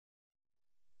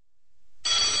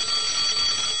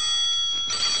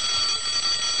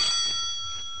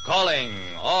Calling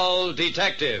all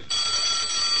detectives.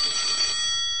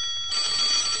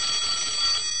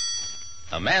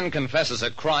 A man confesses a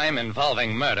crime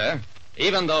involving murder,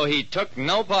 even though he took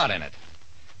no part in it.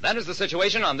 That is the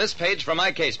situation on this page from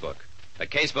my casebook. The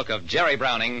casebook of Jerry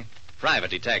Browning,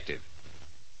 private detective.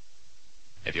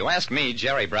 If you ask me,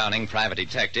 Jerry Browning, private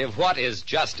detective, what is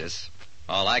justice,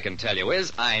 all I can tell you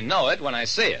is I know it when I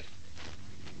see it.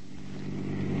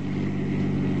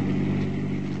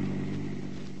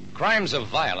 Crimes of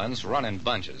violence run in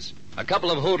bunches. A couple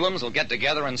of hoodlums will get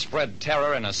together and spread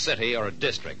terror in a city or a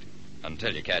district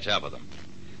until you catch up with them.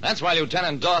 That's why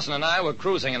Lieutenant Dawson and I were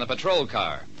cruising in the patrol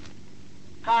car.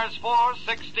 Cars 4,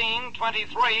 16,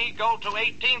 23, go to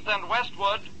 18th and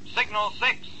Westwood, signal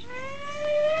 6.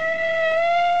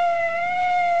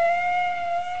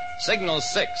 Signal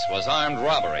 6 was armed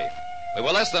robbery. We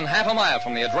were less than half a mile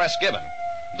from the address given.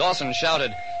 Dawson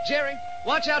shouted, "Jerry,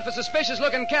 watch out for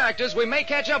suspicious-looking characters. We may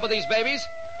catch up with these babies.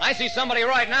 I see somebody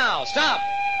right now. Stop!"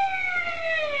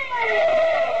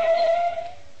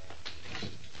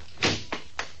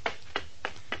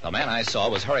 The man I saw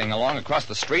was hurrying along across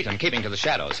the street and keeping to the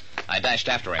shadows. I dashed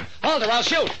after him. "Hold her, I'll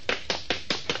shoot!"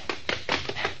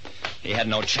 He had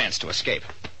no chance to escape.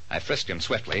 I frisked him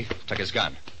swiftly, took his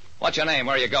gun. "What's your name?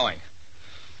 Where are you going?"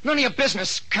 None of your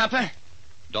business, copper.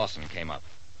 Dawson came up.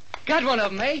 Got one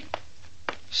of them, eh?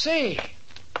 Say,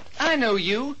 I know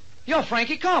you. You're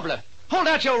Frankie Cobbler. Hold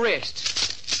out your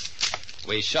wrists.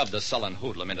 We shoved the sullen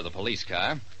hoodlum into the police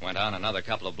car, went on another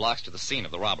couple of blocks to the scene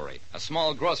of the robbery, a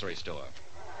small grocery store.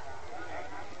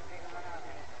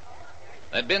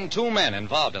 There'd been 2 men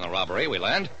involved in the robbery, we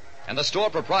learned, and the store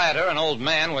proprietor, an old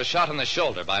man, was shot in the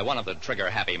shoulder by one of the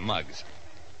trigger-happy mugs.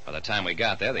 By the time we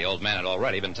got there, the old man had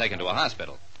already been taken to a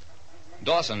hospital.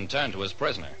 Dawson turned to his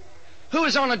prisoner. Who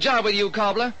was on the job with you,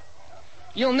 Cobbler?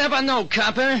 You'll never know,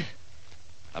 copper.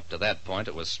 Up to that point,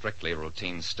 it was strictly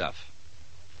routine stuff.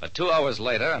 But 2 hours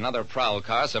later, another prowl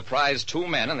car surprised 2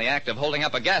 men in the act of holding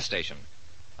up a gas station.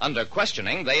 Under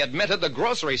questioning, they admitted the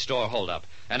grocery store holdup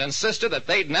and insisted that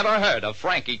they'd never heard of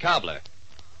Frankie Cobbler.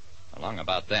 Along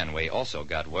about then, we also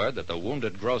got word that the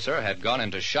wounded grocer had gone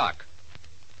into shock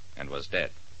and was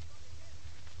dead.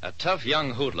 A tough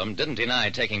young hoodlum didn't deny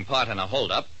taking part in a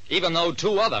holdup, even though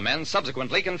 2 other men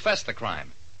subsequently confessed the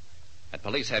crime. At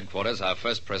police headquarters, our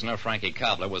first prisoner, Frankie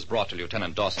Cobbler, was brought to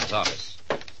Lieutenant Dawson's office.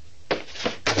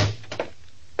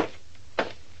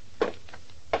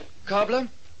 Cobbler,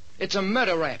 it's a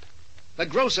murder rap. The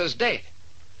grocer's dead.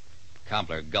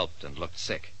 Cobbler gulped and looked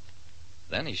sick.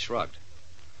 Then he shrugged.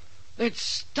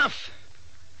 It's tough.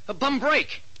 A bum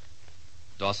break.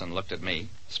 Dawson looked at me,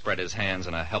 spread his hands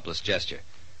in a helpless gesture.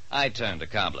 I turned to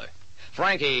Cobbler.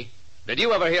 "Frankie, did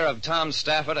you ever hear of Tom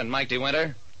Stafford and Mike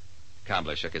DeWinter?"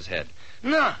 Cobbler shook his head.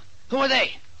 No. Who are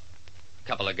they?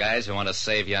 "Couple of guys who want to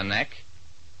save your neck."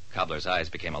 Cobbler's eyes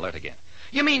became alert again.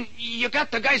 You mean you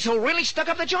got the guys who really stuck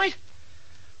up the joint?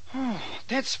 Oh,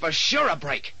 that's for sure a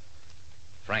break.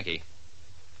 "Frankie,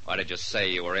 why did you say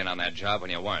you were in on that job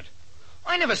when you weren't?"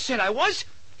 I never said I was.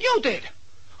 You did.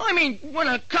 I mean, when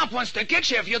a cop wants to get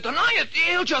you, if you deny it,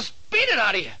 he'll just beat it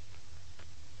out of you.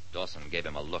 Dawson gave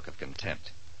him a look of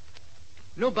contempt.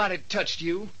 Nobody touched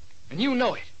you, and you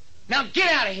know it. Now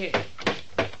get out of here.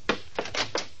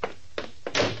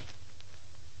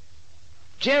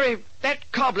 Jerry,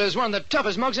 that Cobbler's one of the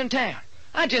toughest mugs in town.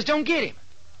 I just don't get him.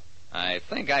 I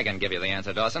think I can give you the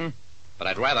answer, Dawson, but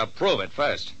I'd rather prove it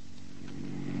first.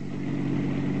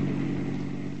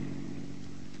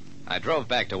 I drove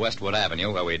back to Westwood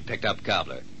Avenue where we'd picked up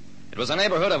Cobbler. It was a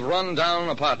neighborhood of run-down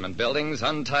apartment buildings,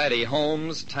 untidy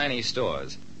homes, tiny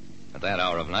stores. At that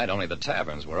hour of night, only the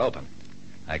taverns were open.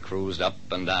 I cruised up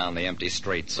and down the empty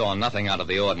street, saw nothing out of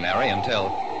the ordinary until...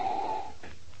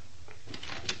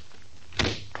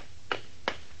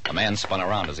 A man spun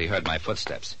around as he heard my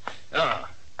footsteps. Oh,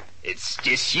 it's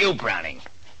just you, Browning.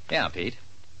 Yeah, Pete.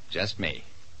 Just me.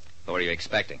 What were you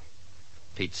expecting?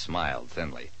 Pete smiled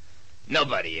thinly.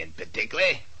 Nobody in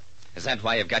particular. Is that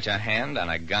why you've got your hand on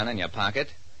a gun in your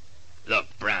pocket? Look,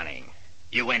 Browning,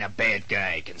 you ain't a bad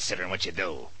guy considering what you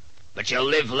do. But you'll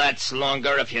live lots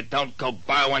longer if you don't go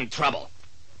borrowing trouble.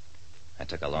 I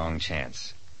took a long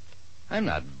chance. I'm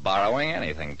not borrowing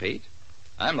anything, Pete.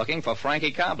 I'm looking for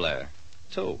Frankie Cobbler,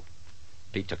 too.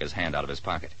 Pete took his hand out of his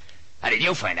pocket. How did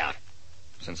you find out?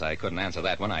 Since I couldn't answer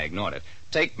that one, I ignored it.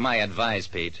 Take my advice,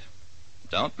 Pete.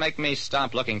 Don't make me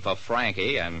stop looking for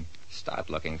Frankie and start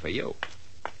looking for you.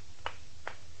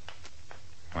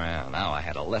 Well, now I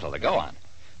had a little to go on.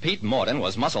 Pete Morden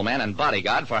was muscle man and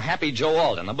bodyguard for Happy Joe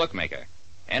Alden, the bookmaker.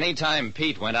 Any time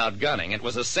Pete went out gunning, it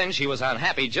was a cinch he was on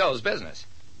Happy Joe's business.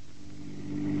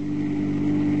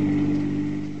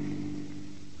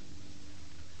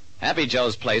 Happy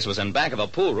Joe's place was in back of a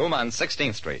pool room on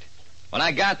 16th Street. When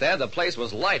I got there, the place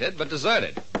was lighted but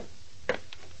deserted.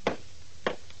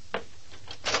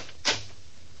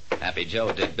 Happy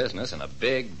Joe did business in a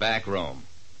big back room.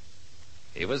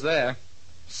 He was there,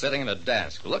 sitting at a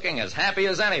desk, looking as happy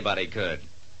as anybody could,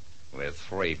 with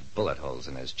 3 bullet holes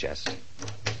in his chest.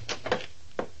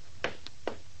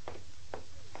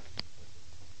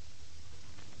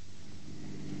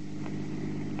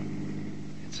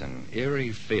 It's an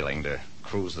eerie feeling to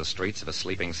cruise the streets of a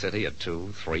sleeping city at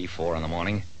 2, 3, 4 in the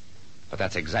morning. But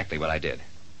that's exactly what I did.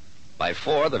 By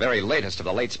 4, the very latest of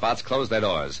the late spots closed their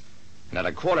doors. And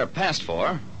at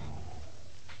 4:15,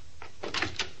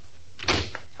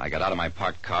 I got out of my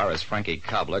parked car as Frankie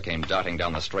Cobbler came darting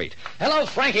down the street. Hello,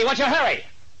 Frankie. What's your hurry?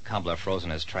 Cobbler froze in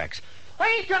his tracks.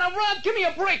 I ain't gonna run. Give me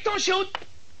a break. Don't shoot.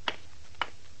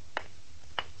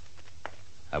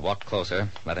 I walked closer,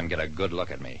 let him get a good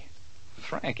look at me.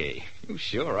 Frankie, you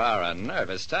sure are a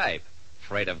nervous type.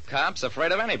 Afraid of cops,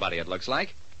 afraid of anybody, it looks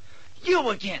like. You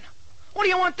again. What do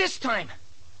you want this time?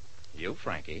 You,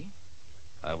 Frankie.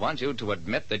 I want you to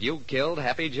admit that you killed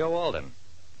Happy Joe Alden.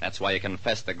 That's why you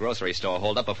confessed the grocery store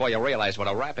holdup before you realized what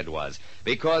a rap it was.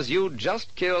 Because you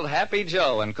just killed Happy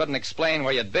Joe and couldn't explain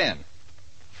where you'd been.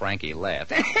 Frankie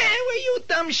laughed. Were you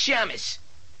dumb shamus?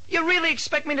 You really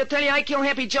expect me to tell you I killed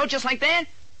Happy Joe just like that?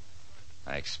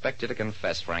 I expect you to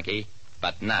confess, Frankie,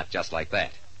 but not just like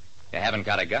that. You haven't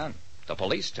got a gun. The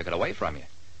police took it away from you,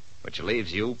 which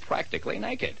leaves you practically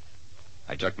naked.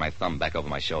 I jerked my thumb back over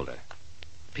my shoulder.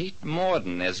 Pete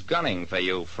Morden is gunning for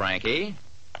you, Frankie.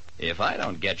 If I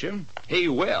don't get you, he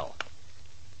will.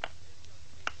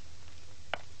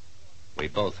 We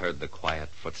both heard the quiet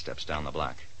footsteps down the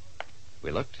block.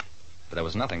 We looked, but there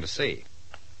was nothing to see.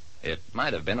 It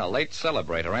might have been a late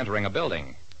celebrator entering a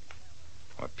building.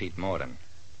 Or Pete Morden,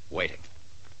 waiting.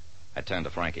 I turned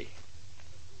to Frankie.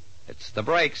 It's the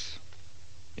brakes.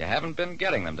 You haven't been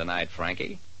getting them tonight,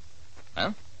 Frankie.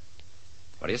 Huh?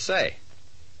 What do you say?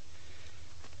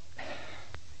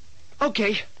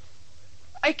 Okay.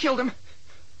 I killed him,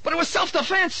 but it was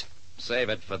self-defense. Save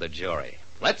it for the jury.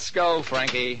 Let's go,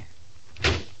 Frankie.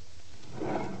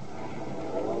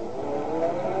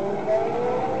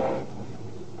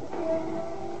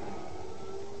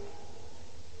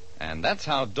 And that's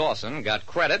how Dawson got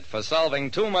credit for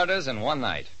solving 2 murders in one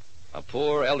night. A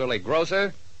poor elderly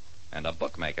grocer and a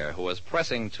bookmaker who was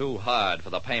pressing too hard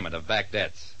for the payment of back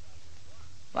debts.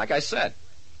 Like I said,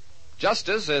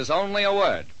 justice is only a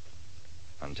word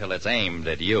until it's aimed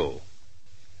at you.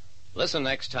 Listen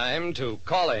next time to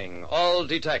Calling All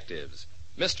Detectives.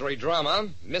 Mystery drama,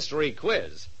 mystery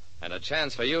quiz, and a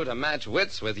chance for you to match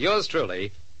wits with yours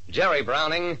truly, Jerry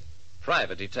Browning,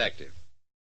 Private Detective.